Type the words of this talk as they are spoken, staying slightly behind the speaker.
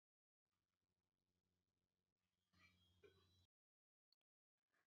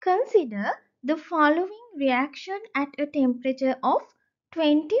Consider the following reaction at a temperature of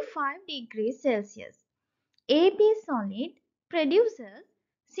 25 degrees Celsius. AB solid produces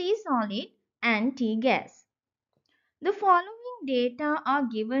C solid and T gas. The following data are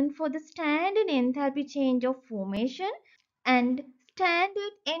given for the standard enthalpy change of formation and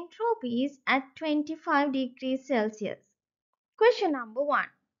standard entropies at 25 degrees Celsius. Question number 1.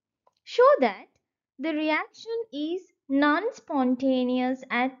 Show that the reaction is non-spontaneous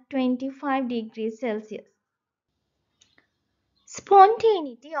at 25 degrees Celsius.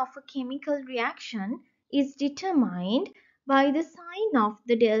 Spontaneity of a chemical reaction is determined by the sign of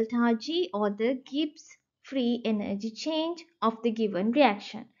the delta G or the Gibbs free energy change of the given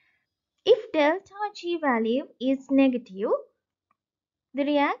reaction. If delta G value is negative, the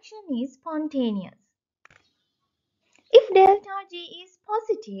reaction is spontaneous. If delta G is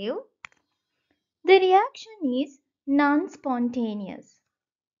positive, the reaction is non-spontaneous.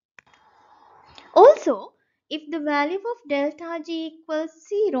 Also, if the value of delta G equals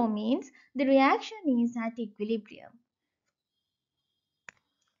 0 means the reaction is at equilibrium.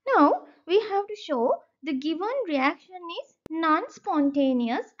 Now, we have to show the given reaction is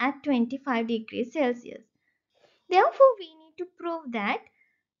non-spontaneous at 25 degrees Celsius. Therefore, we need to prove that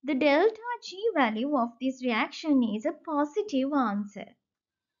the delta G value of this reaction is a positive answer.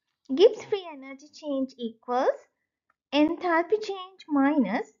 Gibbs free energy change equals enthalpy change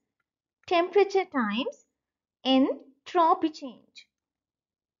minus temperature times entropy change.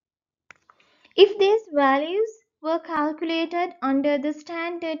 If these values were calculated under the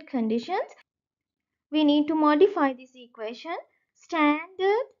standard conditions, we need to modify this equation.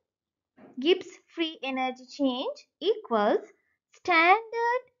 Standard Gibbs free energy change equals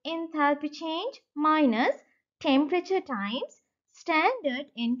standard enthalpy change minus temperature times standard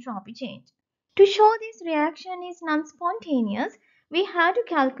entropy change. To show this reaction is non-spontaneous, we have to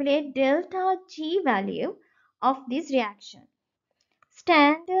calculate delta G value of this reaction.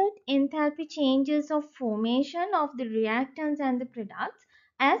 Standard enthalpy changes of formation of the reactants and the products,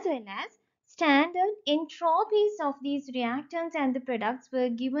 as well as standard entropies of these reactants and the products were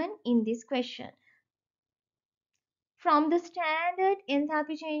given in this question. From the standard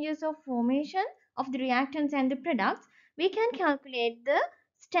enthalpy changes of formation of the reactants and the products, we can calculate the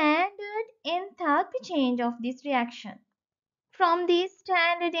standard enthalpy change of this reaction. From these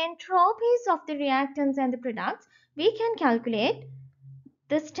standard entropies of the reactants and the products, we can calculate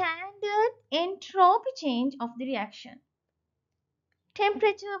the standard entropy change of the reaction.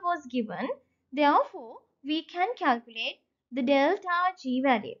 Temperature was given, therefore we can calculate the delta G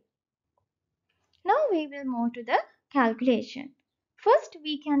value. Now we will move to the calculation. First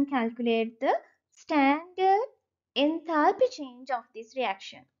we can calculate the standard enthalpy change of this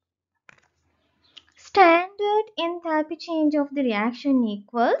reaction. Standard enthalpy change of the reaction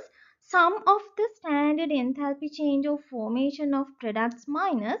equals sum of the standard enthalpy change of formation of products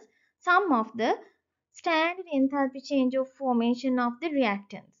minus sum of the standard enthalpy change of formation of the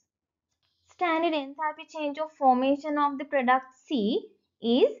reactants. Standard enthalpy change of formation of the product C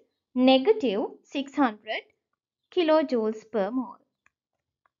is negative 600 kilojoules per mole.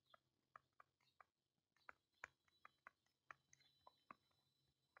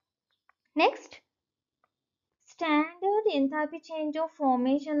 Next, standard enthalpy change of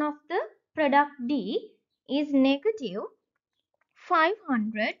formation of the product D is negative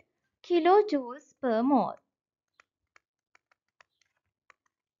 500 kilojoules per mole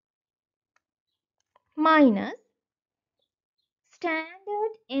minus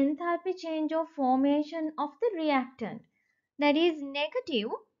standard enthalpy change of formation of the reactant, that is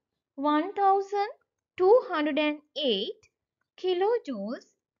negative 1208 kilojoules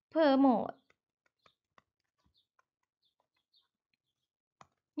per mole.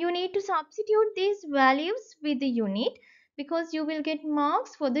 You need to substitute these values with the unit because you will get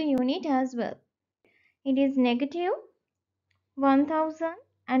marks for the unit as well. It is negative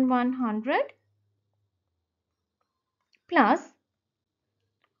 1100 plus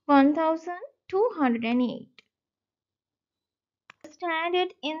 1208. The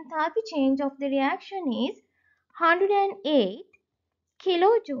standard enthalpy change of the reaction is 108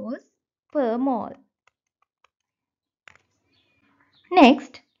 kilojoules per mole.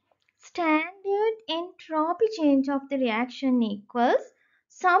 Next, standard entropy change of the reaction equals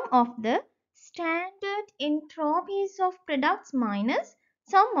sum of the standard entropies of products minus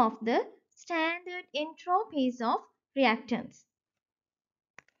sum of the standard entropies of reactants.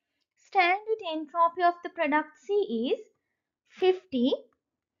 Standard entropy of the product C is 50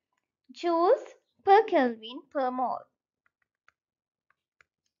 joules per Kelvin per mole.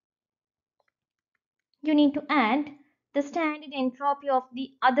 You need to add the standard entropy of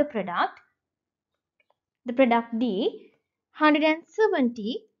the other product, the product D,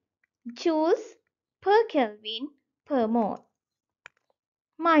 170 joules per Kelvin per mole,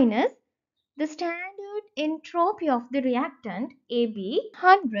 minus the standard entropy of the reactant AB,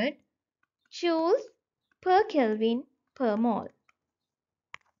 100 joules per Kelvin per mole.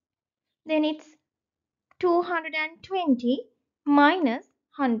 Then it's 220 minus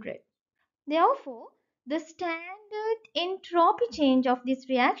 100. Therefore, the standard entropy change of this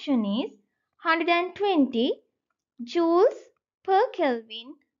reaction is 120 joules per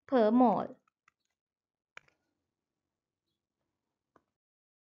Kelvin per mole.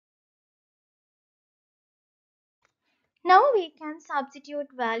 Now we can substitute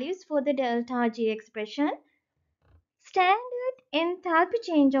values for the delta G expression. Standard enthalpy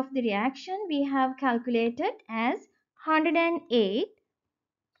change of the reaction we have calculated as 108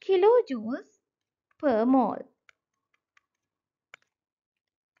 kilojoules per mole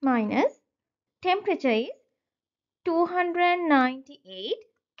minus temperature is 298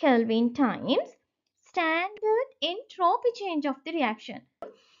 Kelvin times standard entropy change of the reaction.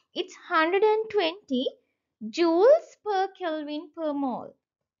 It's 120 joules per Kelvin per mole.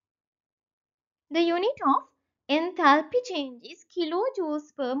 The unit of enthalpy change is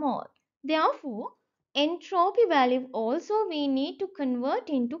kilojoules per mole. Therefore, entropy value also we need to convert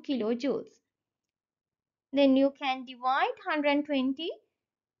into kilojoules. Then you can divide 120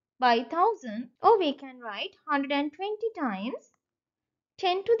 by 1000, or we can write 120 times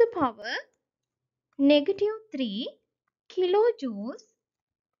 10 to the power negative 3 kilojoules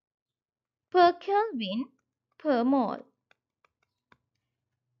per Kelvin per mole.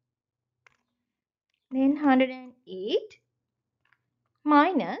 Then 108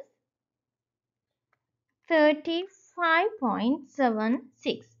 minus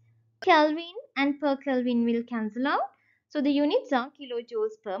 35.76. Kelvin and per Kelvin will cancel out. So the units are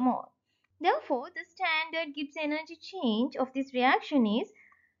kilojoules per mole. Therefore, the standard Gibbs energy change of this reaction is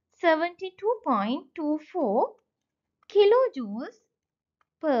 72.24 kilojoules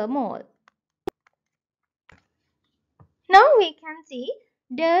per mole. Now we can see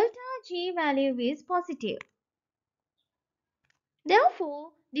delta G value is positive.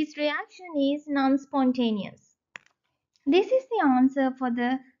 Therefore, this reaction is non-spontaneous. This is the answer for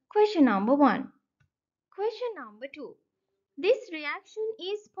the question number 1. Question number 2. This reaction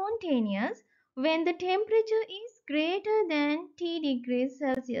is spontaneous when the temperature is greater than T degrees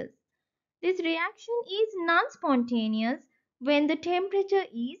Celsius. This reaction is non-spontaneous when the temperature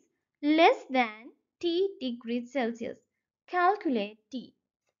is less than T degrees Celsius. Calculate T.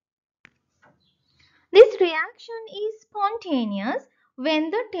 This reaction is spontaneous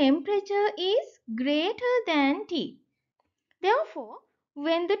when the temperature is greater than T. Therefore,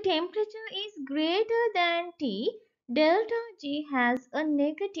 when the temperature is greater than T, delta G has a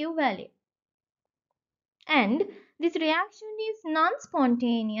negative value. And this reaction is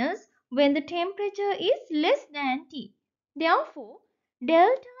non-spontaneous when the temperature is less than T. Therefore,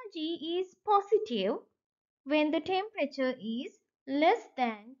 delta G is positive when the temperature is less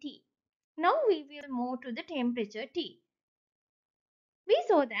than T. Now we will move to the temperature T. We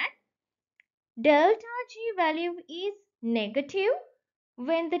saw that delta G value is negative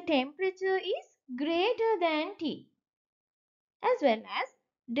when the temperature is greater than T, as well as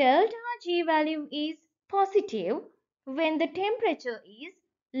delta G value is positive when the temperature is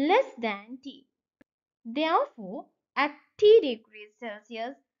less than T. Therefore, at T degrees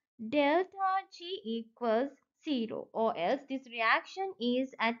Celsius, delta G equals 0, or else this reaction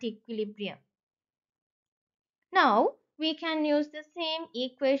is at equilibrium. Now, we can use the same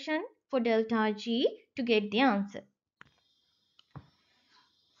equation for delta G to get the answer.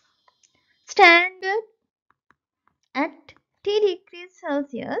 Standard at T degrees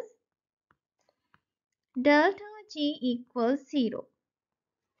Celsius, delta G equals 0.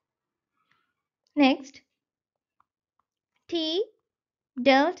 Next, T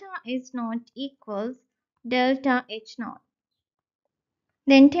delta H naught equals delta H naught.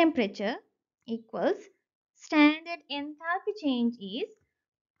 Then temperature equals standard enthalpy change is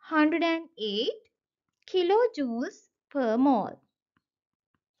 108 kilojoules per mole.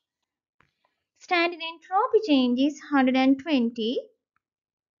 Standard entropy change is 120.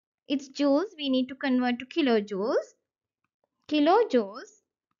 It's joules, we need to convert to kilojoules. Kilojoules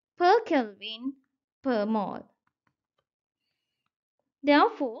per Kelvin per mole.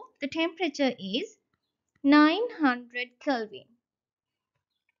 Therefore, the temperature is 900 Kelvin.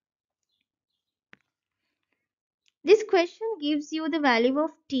 This question gives you the value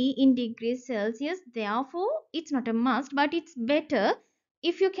of T in degrees Celsius. Therefore, it's not a must, but it's better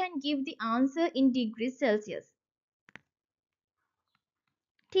if you can give the answer in degrees Celsius.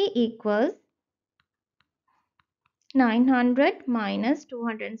 T equals 900 minus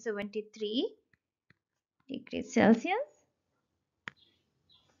 273 degrees Celsius,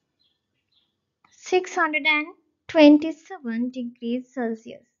 627 degrees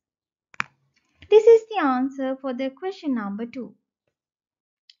Celsius. This is the answer for the question number 2.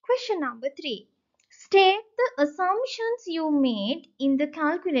 Question number 3. State the assumptions you made in the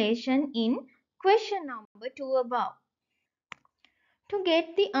calculation in question number 2 above. To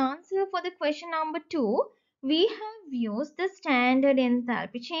get the answer for the question number 2, we have used the standard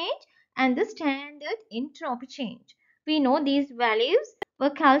enthalpy change and the standard entropy change. We know these values were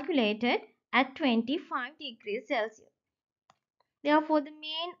calculated at 25 degrees Celsius. Therefore, the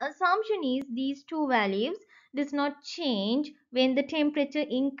main assumption is these two values does not change when the temperature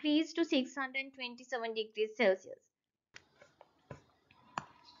increases to 627 degrees Celsius.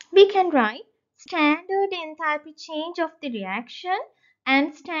 We can write standard enthalpy change of the reaction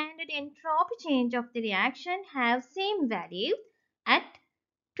and standard entropy change of the reaction have same value at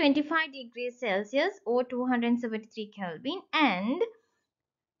 25 degrees Celsius or 273 Kelvin and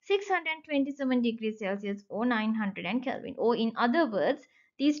 627 degrees Celsius or 900 Kelvin, or in other words,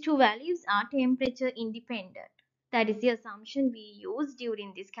 these two values are temperature independent. That is the assumption we use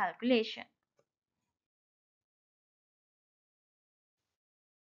during this calculation.